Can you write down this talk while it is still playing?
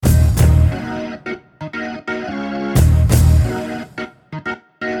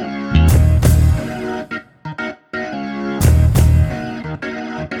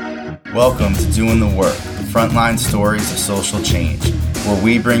Welcome to Doing the Work, Frontline Stories of Social Change, where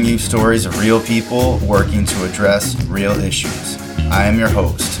we bring you stories of real people working to address real issues. I am your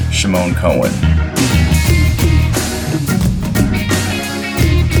host, Shimon Cohen.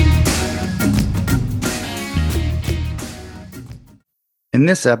 In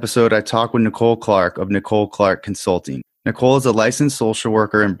this episode, I talk with Nicole Clark of Nicole Clark Consulting. Nicole is a licensed social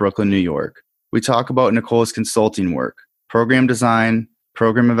worker in Brooklyn, New York. We talk about Nicole's consulting work, program design,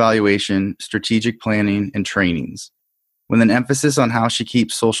 program evaluation, strategic planning, and trainings, with an emphasis on how she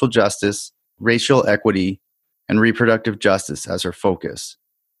keeps social justice, racial equity, and reproductive justice as her focus.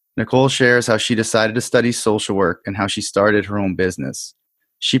 Nicole shares how she decided to study social work and how she started her own business.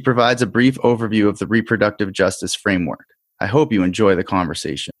 She provides a brief overview of the reproductive justice framework. I hope you enjoy the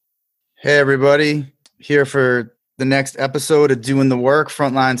conversation. Hey, everybody. Here for the next episode of Doing the Work,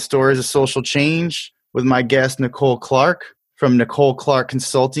 Frontline Stories of Social Change, with my guest, Nicole Clark from Nicole Clark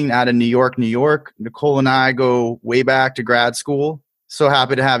Consulting out of New York, New York. Nicole and I go way back to grad school. So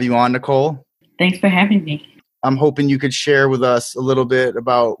happy to have you on, Nicole. Thanks for having me. I'm hoping you could share with us a little bit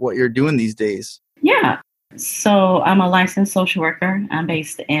about what you're doing these days. Yeah. So I'm a licensed social worker. I'm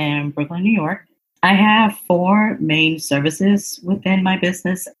based in Brooklyn, New York. I have 4 main services within my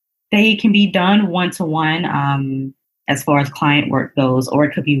business. They can be done one-to-one as far as client work goes, or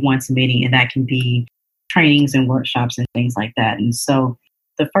it could be one-to-many, and that can be trainings and workshops and things like that. And so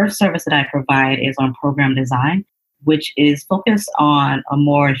the first service that I provide is on program design, which is focused on a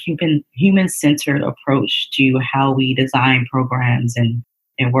more human-centered approach to how we design programs and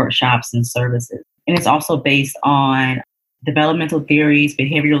workshops and services. And it's also based on developmental theories,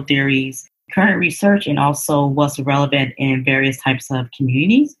 behavioral theories, current research, and also what's relevant in various types of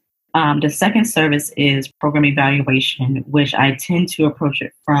communities. The second service is program evaluation, which I tend to approach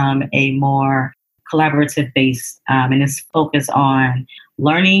it from a more collaborative base, and it's focused on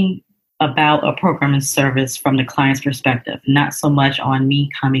learning about a program and service from the client's perspective, not so much on me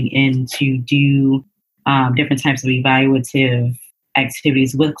coming in to do different types of evaluative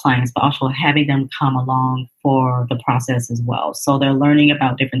activities with clients, but also having them come along for the process as well. So they're learning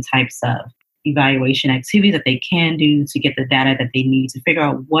about different types of evaluation activities that they can do to get the data that they need to figure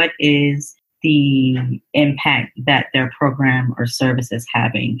out what is the impact that their program or service is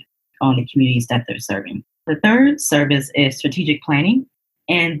having on the communities that they're serving. The third service is strategic planning.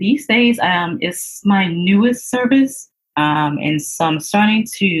 And these days, it's my newest service. And so I'm starting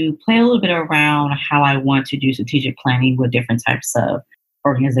to play a little bit around how I want to do strategic planning with different types of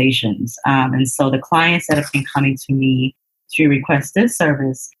organizations. And so the clients that have been coming to me to request this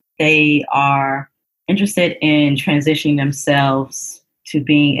service, they are interested in transitioning themselves to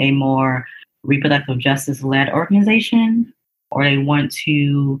being a more reproductive justice-led organization, or they want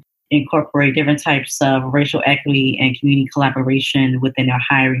to incorporate different types of racial equity and community collaboration within their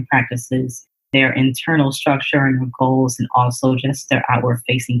hiring practices, their internal structure and their goals, and also just their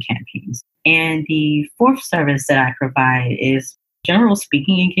outward-facing campaigns. And the fourth service that I provide is general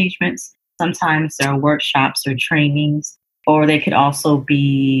speaking engagements. Sometimes there are workshops or trainings, or they could also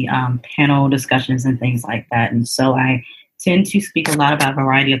be panel discussions and things like that. And so I tend to speak a lot about a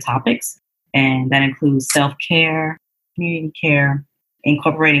variety of topics, and that includes self-care, community care,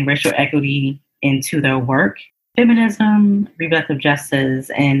 incorporating racial equity into their work, feminism, reproductive justice,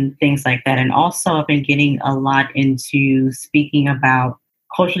 and things like that. And also I've been getting a lot into speaking about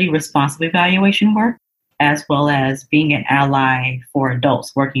culturally responsive evaluation work, as well as being an ally for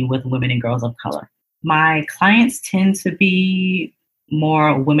adults working with women and girls of color. My clients tend to be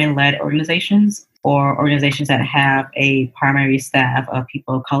more women-led organizations, or organizations that have a primary staff of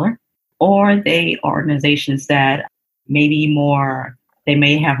people of color, or they are organizations that they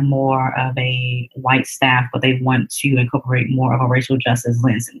may have more of a white staff, but they want to incorporate more of a racial justice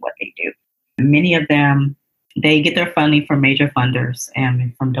lens in what they do. Many of them, they get their funding from major funders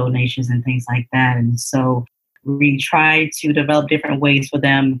and from donations and things like that. And so we try to develop different ways for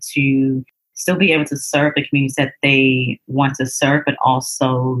them to still be able to serve the communities that they want to serve, but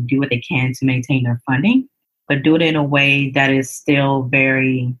also do what they can to maintain their funding, but do it in a way that is still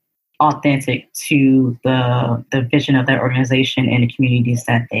very authentic to the vision of their organization and the communities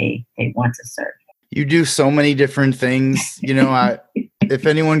that they want to serve. You do so many different things. If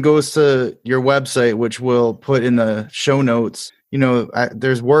anyone goes to your website, which we'll put in the show notes,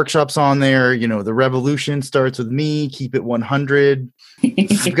 there's workshops on there. The revolution starts with me, keep it 100.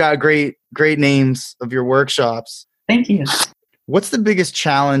 You've got great names of your workshops. Thank you. What's the biggest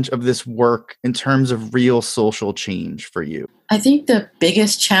challenge of this work in terms of real social change for you? I think the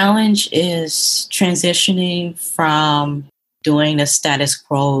biggest challenge is transitioning from doing the status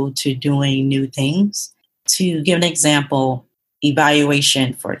quo to doing new things. To give an example,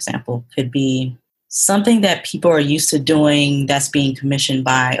 evaluation, for example, could be something that people are used to doing that's being commissioned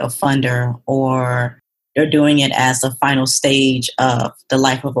by a funder, or they're doing it as the final stage of the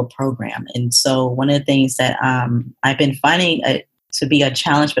life of a program. And so one of the things that I've been finding to be a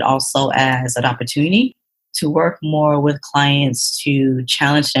challenge, but also as an opportunity to work more with clients, to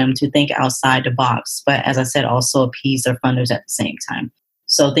challenge them to think outside the box. But as I said, also appease their funders at the same time.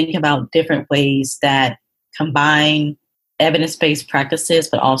 So think about different ways that combine evidence-based practices,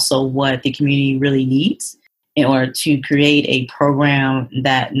 but also what the community really needs in order to create a program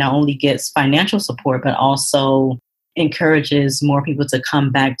that not only gets financial support, but also encourages more people to come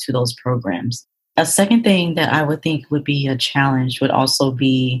back to those programs. A second thing that I would think would be a challenge would also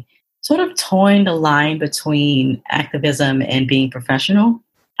be sort of towing the line between activism and being professional.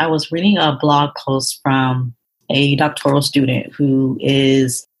 I was reading a blog post from a doctoral student who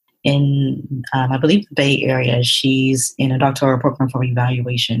is in, I believe, the Bay Area. She's in a doctoral program for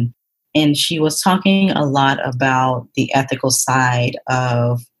evaluation. And she was talking a lot about the ethical side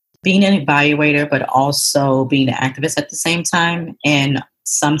of being an evaluator, but also being an activist at the same time. And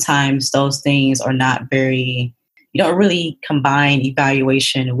sometimes those things are not very, you don't really combine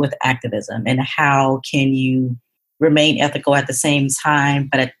evaluation with activism. And how can you remain ethical at the same time,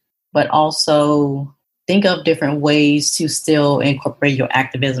 but also think of different ways to still incorporate your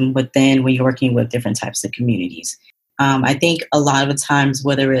activism within when you're working with different types of communities. I think a lot of the times,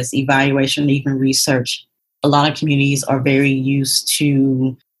 whether it's evaluation or even research, a lot of communities are very used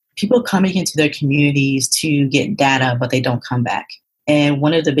to people coming into their communities to get data, but they don't come back. And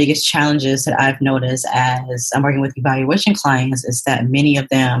one of the biggest challenges that I've noticed as I'm working with evaluation clients is that many of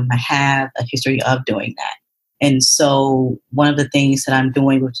them have a history of doing that. And so one of the things that I'm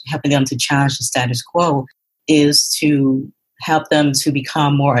doing with helping them to challenge the status quo is to help them to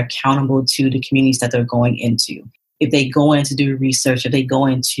become more accountable to the communities that they're going into. If they go in to do research, if they go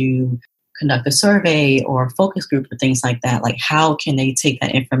in to conduct a survey or a focus group or things like that, like how can they take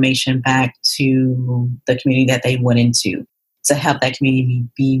that information back to the community that they went into to help that community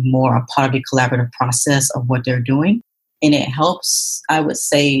be more a part of the collaborative process of what they're doing? And it helps, I would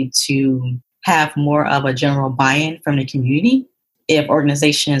say, to have more of a general buy-in from the community if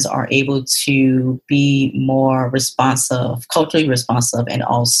organizations are able to be more responsive, culturally responsive, and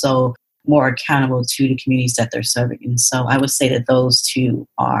also more accountable to the communities that they're serving. And so I would say that those two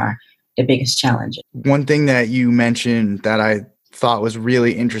are the biggest challenges. One thing that you mentioned that I thought was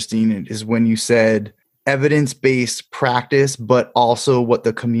really interesting is when you said evidence-based practice, but also what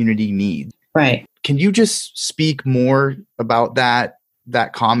the community needs. Right. Can you just speak more about that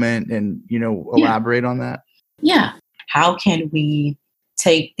comment and, elaborate on that? Yeah. How can we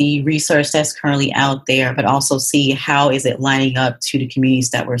take the research that's currently out there, but also see how is it lining up to the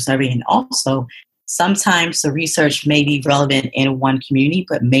communities that we're serving? And also, sometimes the research may be relevant in one community,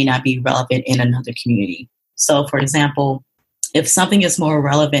 but may not be relevant in another community. So, for example, if something is more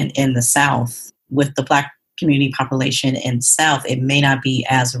relevant in the South with the Black community population in the South, it may not be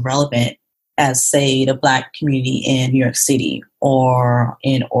as relevant as, say, the Black community in New York City or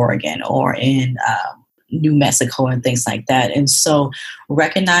in Oregon or in New Mexico and things like that. And so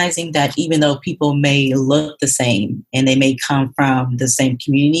recognizing that even though people may look the same and they may come from the same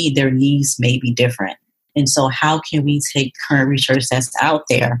community, their needs may be different. And so how can we take current research that's out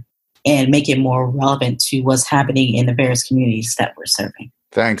there and make it more relevant to what's happening in the various communities that we're serving?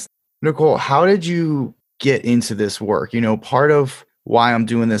 Thanks. Nicole, how did you get into this work? Part of why I'm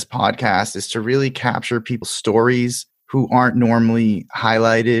doing this podcast is to really capture people's stories who aren't normally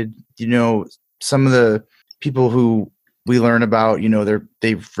highlighted. Some of the people who we learn about,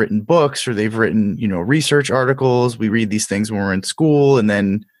 they've written books or they've written, research articles. We read these things when we're in school, and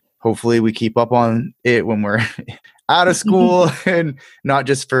then hopefully we keep up on it when we're out of school and not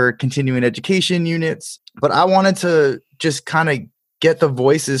just for continuing education units. But I wanted to just kind of get the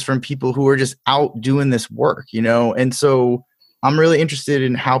voices from people who are just out doing this work, and so I'm really interested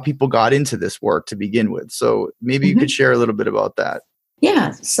in how people got into this work to begin with. So maybe you could share a little bit about that.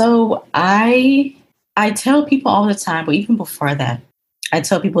 Yeah. So I tell people all the time, but even before that, I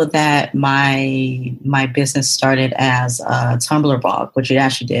tell people that my business started as a Tumblr blog, which it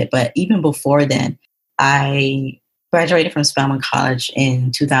actually did. But even before then, I graduated from Spelman College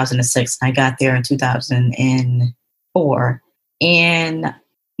in 2006. And I got there in 2004. And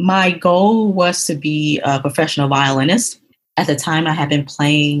my goal was to be a professional violinist. At the time, I had been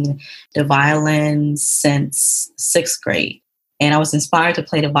playing the violin since 6th grade. And I was inspired to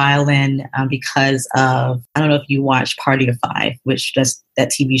play the violin because of, I don't know if you watched Party of Five, which was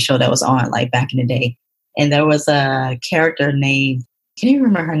that TV show that was on like back in the day. And there was a character named can't even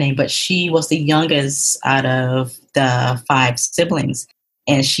remember her name, but she was the youngest out of the 5 siblings,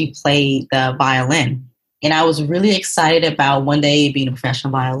 and she played the violin. And I was really excited about one day being a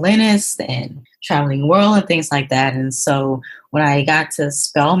professional violinist and traveling the world and things like that. And so when I got to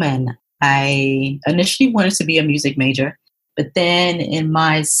Spelman, I initially wanted to be a music major. But then in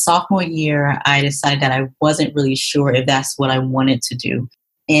my sophomore year, I decided that I wasn't really sure if that's what I wanted to do.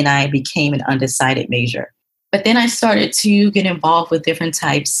 And I became an undecided major. But then I started to get involved with different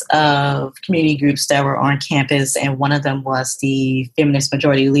types of community groups that were on campus. And one of them was the Feminist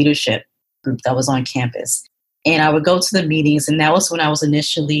Majority Leadership group that was on campus. And I would go to the meetings, and that was when I was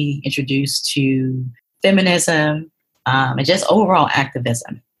initially introduced to feminism and just overall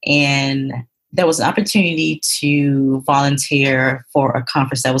activism. And there was an opportunity to volunteer for a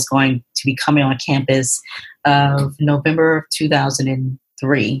conference that was going to be coming on campus of November of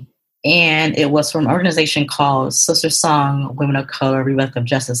 2003. And it was from an organization called Sister Song Women of Color Reproductive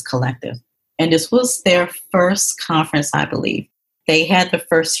Justice Collective. And this was their first conference, I believe. They had the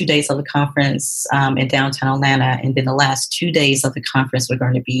first 2 days of the conference in downtown Atlanta, and then the last 2 days of the conference were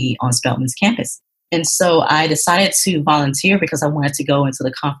going to be on Spelman's campus. And so I decided to volunteer because I wanted to go into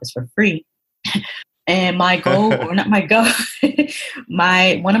the conference for free. And my goal, or not my goal,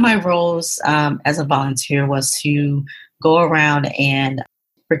 one of my roles as a volunteer was to go around and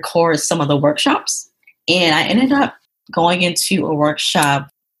record some of the workshops. And I ended up going into a workshop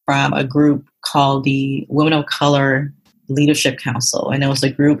from a group called the Women of Color Leadership Council. And it was a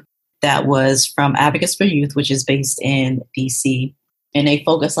group that was from Advocates for Youth, which is based in DC. And they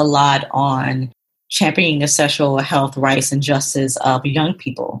focus a lot on championing the sexual health, rights, and justice of young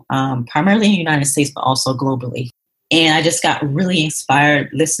people, primarily in the United States, but also globally. And I just got really inspired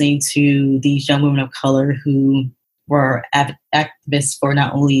listening to these young women of color who were activists for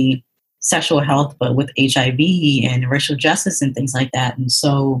not only sexual health, but with HIV and racial justice and things like that. And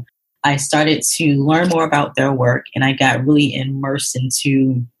so I started to learn more about their work, and I got really immersed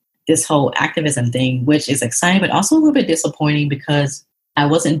into this whole activism thing, which is exciting, but also a little bit disappointing because I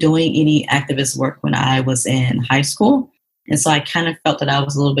wasn't doing any activist work when I was in high school. And so I kind of felt that I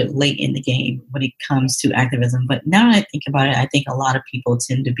was a little bit late in the game when it comes to activism. But now that I think about it, I think a lot of people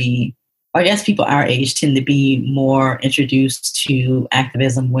tend to be, or I guess people our age tend to be more introduced to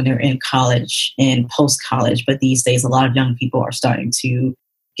activism when they're in college and post-college. But these days, a lot of young people are starting to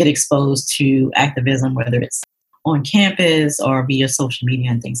get exposed to activism, whether it's on campus or via social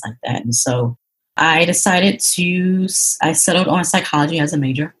media and things like that. And so I settled on psychology as a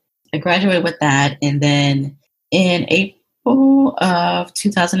major. I graduated with that. And then in April of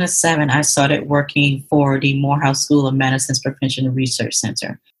 2007, I started working for the Morehouse School of Medicine's Prevention and Research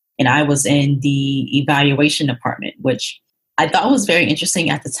Center. And I was in the evaluation department, which I thought was very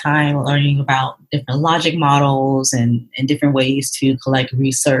interesting at the time, learning about different logic models and different ways to collect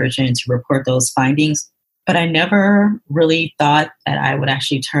research and to report those findings. But I never really thought that I would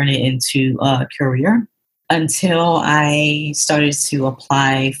actually turn it into a career until I started to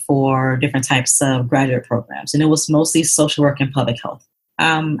apply for different types of graduate programs. And it was mostly social work and public health.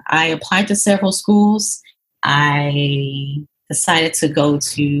 I applied to several schools. I decided to go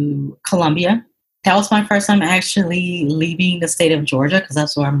to Columbia. That was my first time actually leaving the state of Georgia, because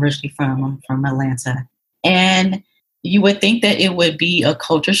that's where I'm originally from. I'm from Atlanta. And you would think that it would be a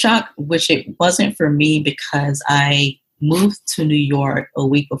culture shock, which it wasn't for me because I moved to New York a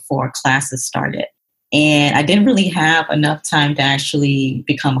week before classes started. And I didn't really have enough time to actually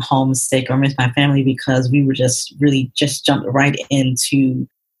become homesick or miss my family because we were just jumped right into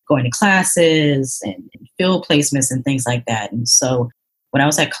going to classes and field placements and things like that. And so when I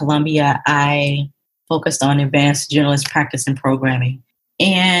was at Columbia, I focused on advanced journalist practice and programming.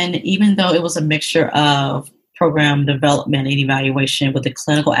 And even though it was a mixture of program development and evaluation with the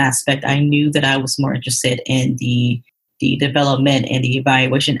clinical aspect, I knew that I was more interested in the development and the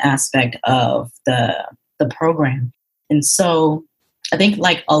evaluation aspect of the program. And so I think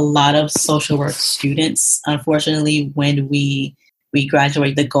like a lot of social work students, unfortunately, when we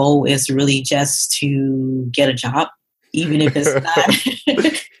graduate, the goal is really just to get a job, even if it's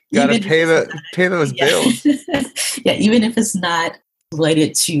not. Gotta pay those bills. Yeah, even if it's not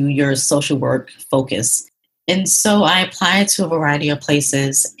related to your social work focus. And so I applied to a variety of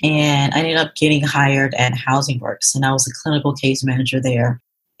places, and I ended up getting hired at Housing Works, and I was a clinical case manager there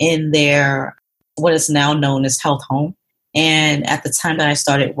in their what is now known as Health Home. And at the time that I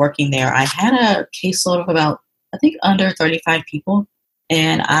started working there, I had a caseload of about, I think, under 35 people.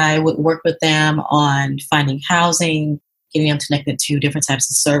 And I would work with them on finding housing, getting them connected to different types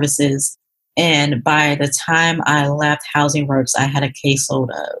of services. And by the time I left Housing Works, I had a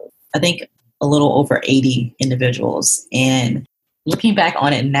caseload of, I think, a little over 80 individuals. And looking back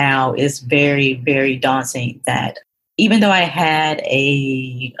on it now is very, very daunting that even though I had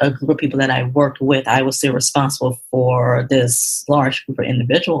a group of people that I worked with, I was still responsible for this large group of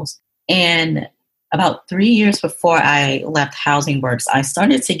individuals. And about 3 years before I left Housing Works, I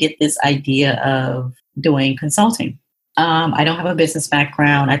started to get this idea of doing consulting. I don't have a business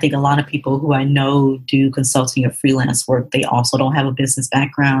background. I think a lot of people who I know do consulting or freelance work, they also don't have a business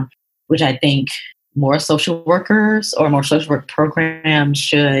background, which I think more social workers or more social work programs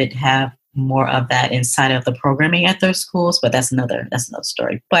should have more of that inside of the programming at their schools. But that's another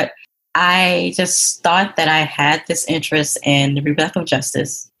story. But I just thought that I had this interest in reproductive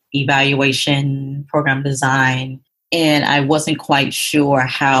justice, evaluation, program design, and I wasn't quite sure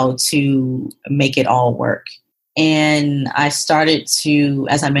how to make it all work. And I started to,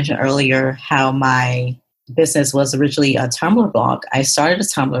 as I mentioned earlier, how my business was originally a Tumblr blog. I started a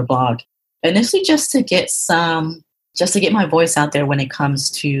Tumblr blog initially just to get my voice out there when it comes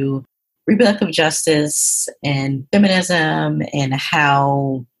to reproductive justice and feminism and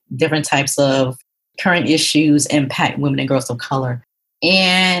how different types of current issues impact women and girls of color.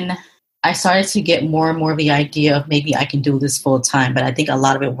 And I started to get more and more of the idea of maybe I can do this full time, but I think a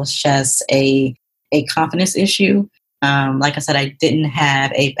lot of it was just a confidence issue. Like I said, I didn't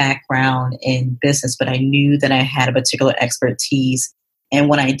have a background in business, but I knew that I had a particular expertise. And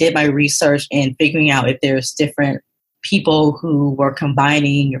when I did my research and figuring out if there's different people who were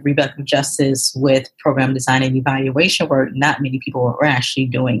combining reproductive justice with program design and evaluation work, not many people were actually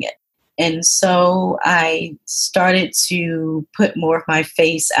doing it. And so I started to put more of my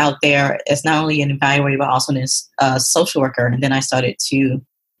face out there as not only an evaluator, but also as a social worker. And then I started to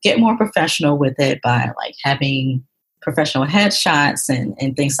get more professional with it by like having professional headshots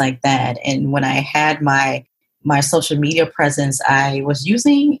and things like that. And when I had my social media presence, I was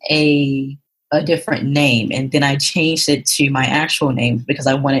using a different name, and then I changed it to my actual name because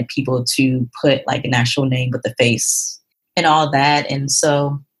I wanted people to put like an actual name with the face and all that. And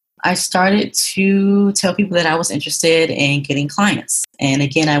so I started to tell people that I was interested in getting clients. And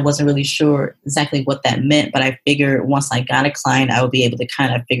again, I wasn't really sure exactly what that meant, but I figured once I got a client, I would be able to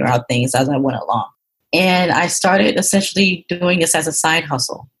kind of figure out things as I went along. And I started essentially doing this as a side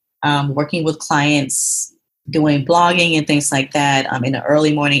hustle, working with clients, doing blogging and things like that in the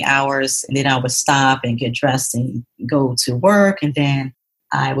early morning hours. And then I would stop and get dressed and go to work. And then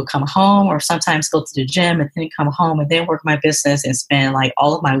I would come home or sometimes go to the gym and then come home and then work my business and spend like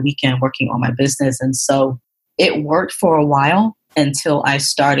all of my weekend working on my business. And so it worked for a while until I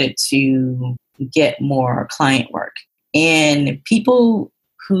started to get more client work. And people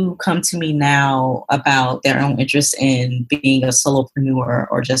who come to me now about their own interest in being a solopreneur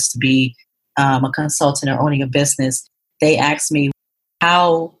or just to be a consultant or owning a business, they ask me,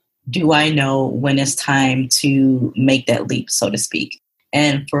 how do I know when it's time to make that leap, so to speak?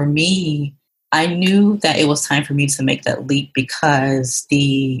 And for me, I knew that it was time for me to make that leap because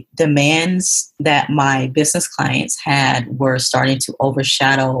the demands that my business clients had were starting to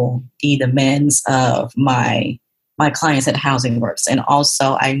overshadow the demands of my clients at Housing Works. And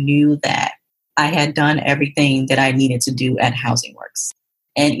also I knew that I had done everything that I needed to do at Housing Works.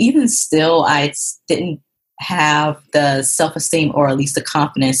 And even still, I didn't have the self-esteem or at least the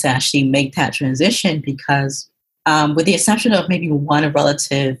confidence to actually make that transition because with the exception of maybe one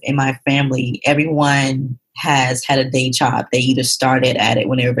relative in my family, everyone has had a day job. They either started at it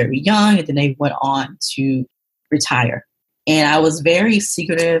when they were very young and then they went on to retire. And I was very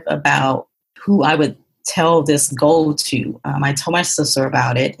secretive about who I would tell this goal to. I told my sister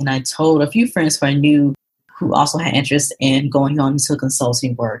about it and I told a few friends who I knew who also had interest in going on to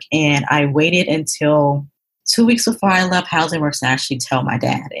consulting work. And I waited until 2 weeks before I left Housing Works to actually tell my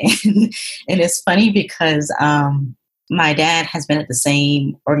dad. And it's funny because my dad has been at the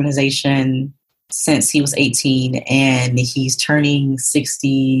same organization since he was 18 and he's turning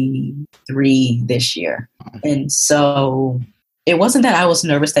 63 this year. And so it wasn't that I was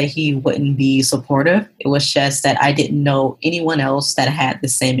nervous that he wouldn't be supportive. It was just that I didn't know anyone else that had the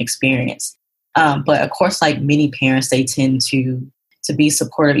same experience. But of course, like many parents, they tend to be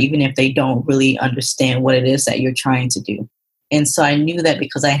supportive, even if they don't really understand what it is that you're trying to do. And so I knew that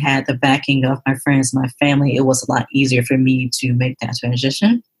because I had the backing of my friends, my family, it was a lot easier for me to make that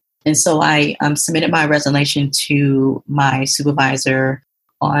transition. And so I submitted my resignation to my supervisor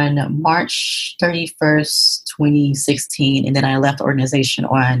on March 31st, 2016. And then I left the organization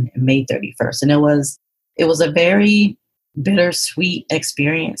on May 31st. And it was a very bittersweet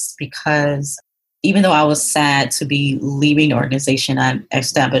experience because even though I was sad to be leaving the organization, I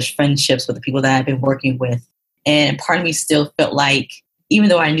established friendships with the people that I've been working with. And part of me still felt like, even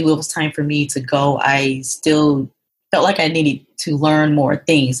though I knew it was time for me to go, I still felt like I needed to learn more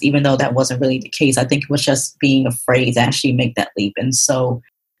things, even though that wasn't really the case. I think it was just being afraid to actually make that leap. And so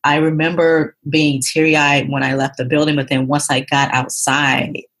I remember being teary-eyed when I left the building, but then once I got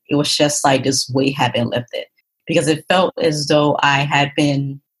outside, it was just like this weight had been lifted, because it felt as though I had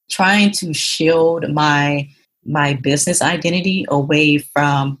been trying to shield my business identity away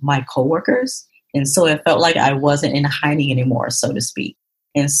from my coworkers. And so it felt like I wasn't in hiding anymore, so to speak.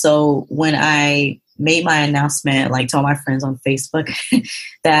 And so when I made my announcement, like told my friends on Facebook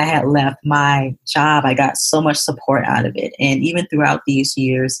that I had left my job, I got so much support out of it. And even throughout these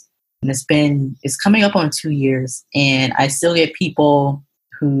years, and it's coming up on 2 years, and I still get people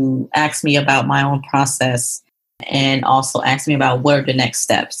who ask me about my own process and also ask me about what are the next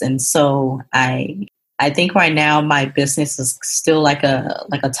steps. And so I think right now my business is still like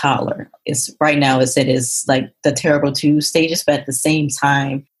a toddler. It's right now it is like the terrible 2 stages, but at the same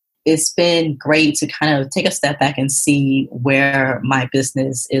time, it's been great to kind of take a step back and see where my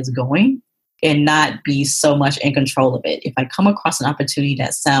business is going and not be so much in control of it. If I come across an opportunity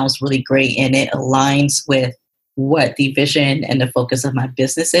that sounds really great and it aligns with what the vision and the focus of my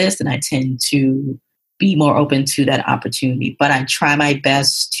business is, then I tend to be more open to that opportunity. But I try my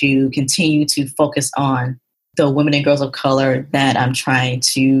best to continue to focus on the women and girls of color that I'm trying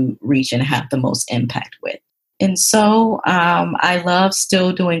to reach and have the most impact with. And so I love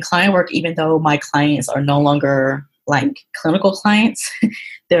still doing client work, even though my clients are no longer like clinical clients.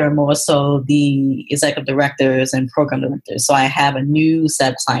 They're more so the executive directors and program directors. So I have a new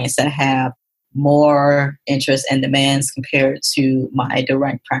set of clients that have more interest and demands compared to my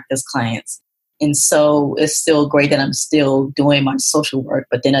direct practice clients. And so it's still great that I'm still doing my social work,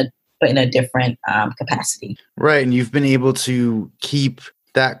 but in a different capacity. Right. And you've been able to keep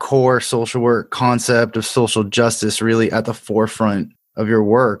that core social work concept of social justice really at the forefront of your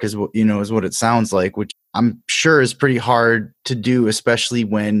work is what it sounds like, which I'm sure is pretty hard to do, especially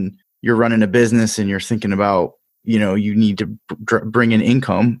when you're running a business and you're thinking about, you need to bring in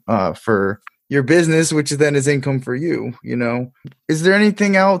income for your business, which then is income for you. Is there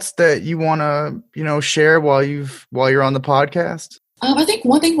anything else that you want to, share while you're on the podcast? I think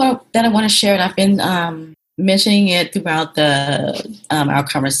one thing that I want to share, and I've been mentioning it throughout our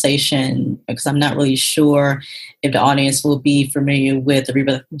conversation, because I'm not really sure if the audience will be familiar with the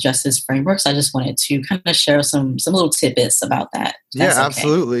reproductive justice frameworks. I just wanted to kind of share some little tidbits about that. Yeah,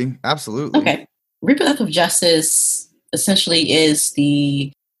 absolutely. Okay. Absolutely. Okay. Reproductive justice essentially is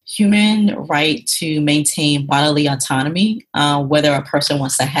the human right to maintain bodily autonomy, whether a person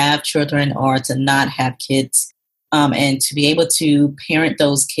wants to have children or to not have kids. And to be able to parent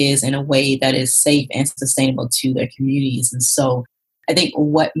those kids in a way that is safe and sustainable to their communities. And so I think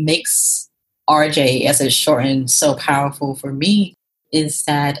what makes RJ, as it's shortened, so powerful for me is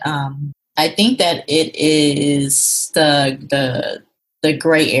that I think that it is the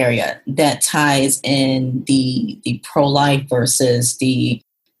gray area that ties in the pro-life versus the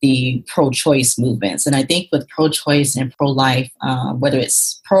pro-choice movements. And I think with pro-choice and pro-life, whether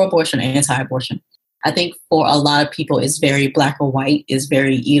it's pro-abortion or anti-abortion, I think for a lot of people, it's very black or white, it's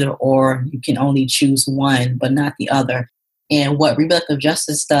very either or. You can only choose one, but not the other. And what reproductive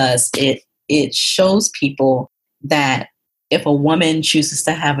justice does, it shows people that if a woman chooses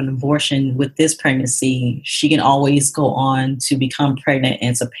to have an abortion with this pregnancy, she can always go on to become pregnant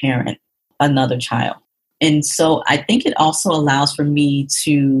and to parent another child. And so I think it also allows for me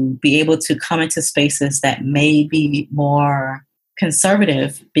to be able to come into spaces that may be more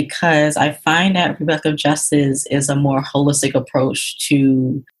conservative, because I find that reproductive justice is a more holistic approach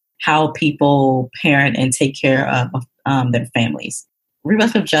to how people parent and take care of their families.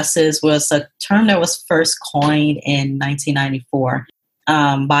 Reproductive justice was a term that was first coined in 1994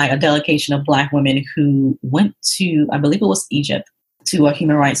 by a delegation of Black women who went to, I believe it was Egypt, to a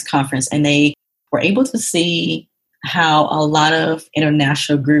human rights conference, and they were able to see how a lot of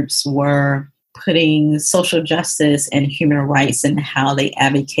international groups were putting social justice and human rights and how they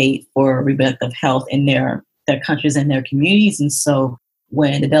advocate for reproductive health in their countries and their communities. And so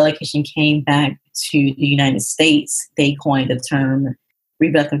when the delegation came back to the United States, they coined the term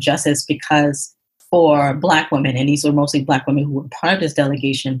reproductive justice because for Black women, and these were mostly Black women who were part of this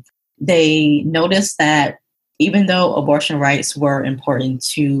delegation, they noticed that even though abortion rights were important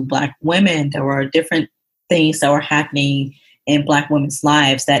to Black women, there were different things that were happening in Black women's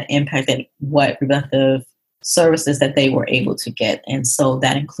lives that impacted what reproductive services that they were able to get. And so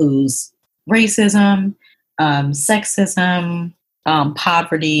that includes racism, sexism,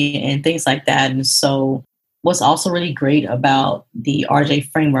 poverty, and things like that. And so what's also really great about the RJ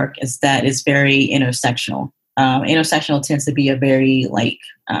framework is that it's very intersectional. Intersectional tends to be a very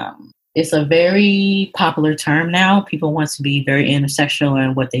It's a very popular term now. People want to be very intersectional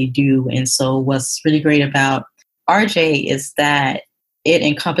in what they do. And so what's really great about RJ is that it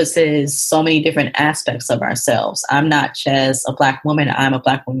encompasses so many different aspects of ourselves. I'm not just a Black woman. I'm a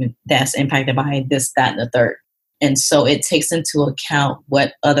Black woman that's impacted by this, that, and the third. And so it takes into account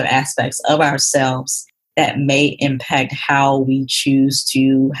what other aspects of ourselves that may impact how we choose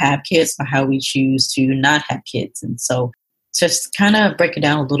to have kids or how we choose to not have kids. And so just kind of break it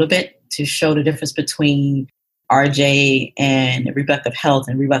down a little bit to show the difference between RJ and reproductive health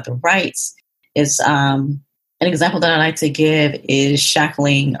and reproductive rights is an example that I like to give is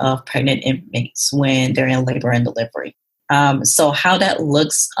shackling of pregnant inmates when they're in labor and delivery. So how that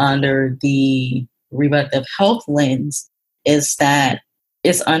looks under the reproductive health lens is that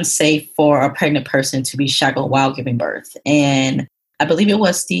it's unsafe for a pregnant person to be shackled while giving birth. And I believe it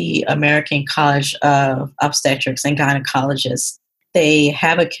was the American College of Obstetrics and Gynecologists. They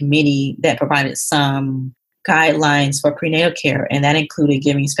have a committee that provided some guidelines for prenatal care, and that included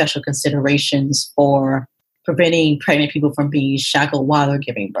giving special considerations for preventing pregnant people from being shackled while they're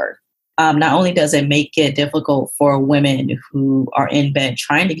giving birth. Not only does it make it difficult for women who are in bed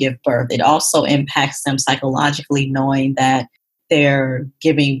trying to give birth, it also impacts them psychologically knowing that they're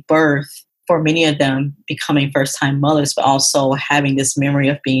giving birth, for many of them becoming first-time mothers, but also having this memory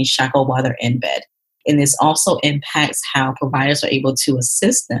of being shackled while they're in bed. And this also impacts how providers are able to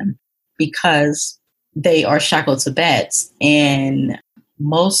assist them because they are shackled to beds. And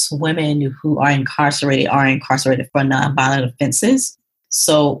most women who are incarcerated for nonviolent offenses.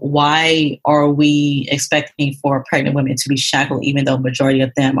 So why are we expecting for pregnant women to be shackled even though majority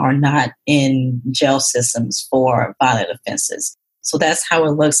of them are not in jail systems for violent offenses? So that's how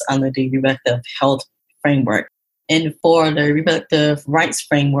it looks under the reproductive health framework. And for the reproductive rights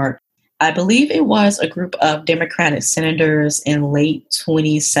framework, I believe it was a group of Democratic senators in late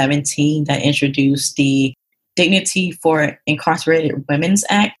 2017 that introduced the Dignity for Incarcerated Women's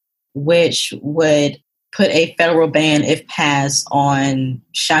Act, which would put a federal ban, if passed, on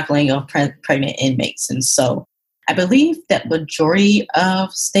shackling of pregnant inmates. And so I believe that majority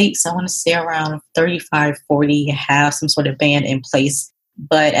of states, I want to say around 35, 40, have some sort of ban in place.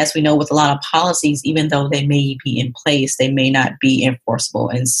 But as we know, with a lot of policies, even though they may be in place, they may not be enforceable.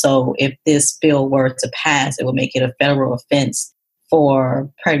 And so if this bill were to pass, it would make it a federal offense for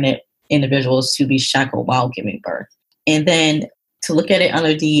pregnant individuals to be shackled while giving birth. And then to look at it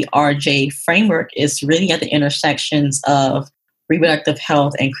under the RJ framework is really at the intersections of reproductive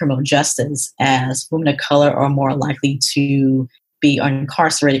health and criminal justice, as women of color are more likely to be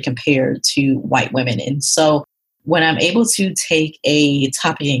incarcerated compared to white women. And so when I'm able to take a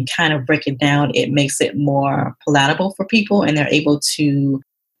topic and kind of break it down, it makes it more palatable for people and they're able to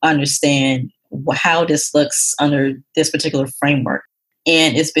understand how this looks under this particular framework.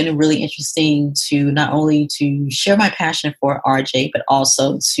 And it's been really interesting to not only to share my passion for RJ, but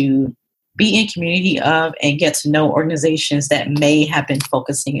also to be in community of and get to know organizations that may have been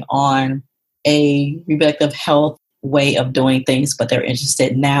focusing on a reproductive health way of doing things, but they're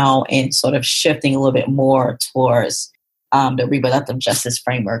interested now in sort of shifting a little bit more towards the reproductive justice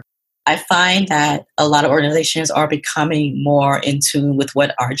framework. I find that a lot of organizations are becoming more in tune with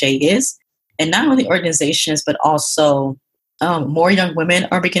what RJ is. And not only organizations, but also more young women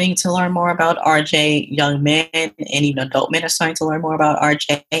are beginning to learn more about RJ. Young men and even adult men are starting to learn more about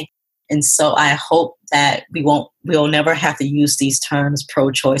RJ. And so I hope that we'll never have to use these terms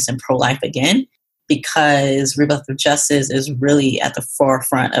pro-choice and pro-life again, because reproductive justice is really at the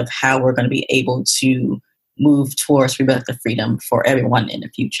forefront of how we're going to be able to move towards reproductive freedom for everyone in the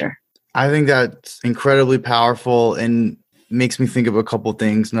future. I think that's incredibly powerful and makes me think of a couple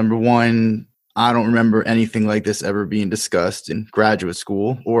things. Number one, I don't remember anything like this ever being discussed in graduate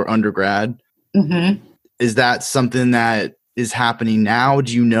school or undergrad. Mm-hmm. Is that something that is happening now?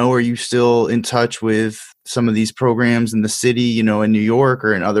 Do you know, are you still in touch with some of these programs in the city, in New York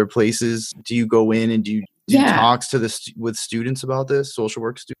or in other places? Do you go in and do you talks with students about this, social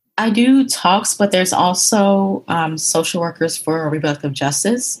work students? I do talks, but there's also social workers for reproductive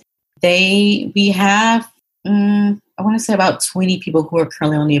justice. We have, I want to say about 20 people who are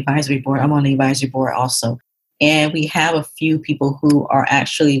currently on the advisory board. I'm on the advisory board also. And we have a few people who are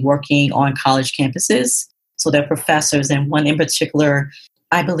actually working on college campuses. So they're professors, and one in particular,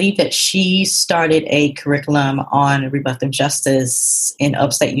 I believe that she started a curriculum on reproductive justice in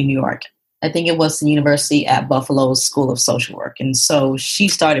upstate New York. I think it was the University at Buffalo's School of Social Work. And so she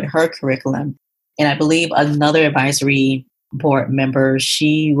started her curriculum. And I believe another advisory board member,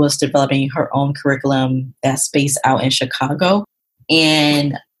 she was developing her own curriculum that's based out in Chicago.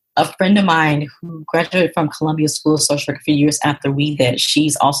 And a friend of mine who graduated from Columbia School of Social Work a few years after we did,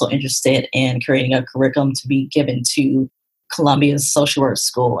 she's also interested in creating a curriculum to be given to Columbia's social work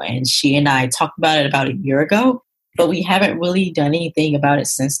school. And she and I talked about it about a year ago, but we haven't really done anything about it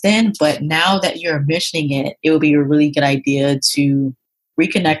since then. But now that you're mentioning it, it would be a really good idea to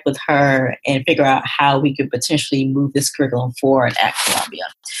reconnect with her and figure out how we could potentially move this curriculum forward at Columbia.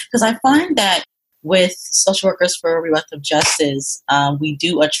 Because I find that with Social Workers for Reproductive Justice, we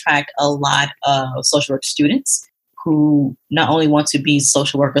do attract a lot of social work students who not only want to be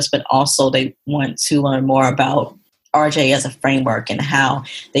social workers, but also they want to learn more about RJ as a framework and how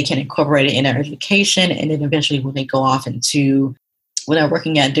they can incorporate it in their education. And then eventually when they go off into, when they're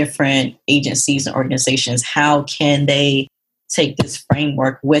working at different agencies and organizations, how can they take this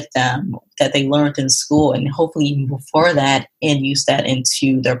framework with them that they learned in school and hopefully even before that and use that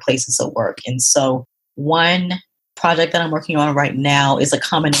into their places of work. And so one project that I'm working on right now is a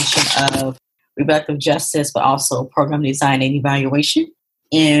combination of reproductive justice, but also program design and evaluation.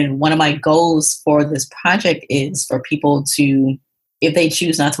 And one of my goals for this project is for people to, if they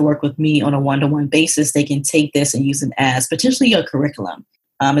choose not to work with me on a one-to-one basis, they can take this and use it as potentially a curriculum,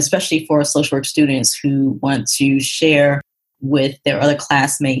 especially for social work students who want to share with their other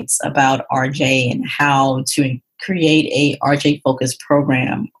classmates about RJ and how to create a RJ-focused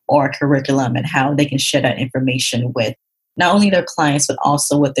program or curriculum and how they can share that information with not only their clients, but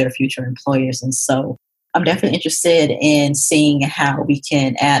also with their future employers. And so I'm definitely interested in seeing how we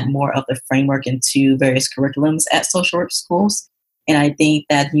can add more of the framework into various curriculums at social work schools. And I think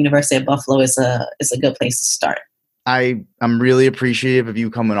that the University of Buffalo is a good place to start. I'm really appreciative of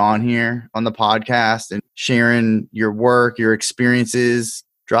you coming on here on the podcast and sharing your work, your experiences,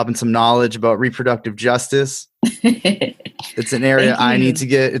 dropping some knowledge about reproductive justice. It's an area I need to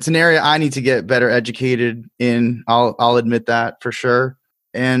get better educated in. I'll admit that for sure.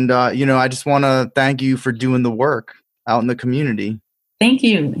 And I just want to thank you for doing the work out in the community. Thank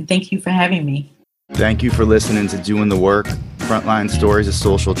you. And thank you for having me. Thank you for listening to Doing the Work, Frontline Stories of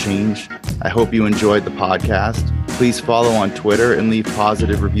Social Change. I hope you enjoyed the podcast. Please follow on Twitter and leave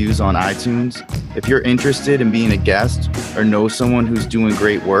positive reviews on iTunes. If you're interested in being a guest or know someone who's doing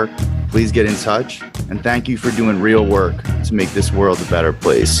great work, please get in touch. And thank you for doing real work to make this world a better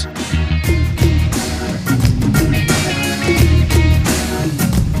place.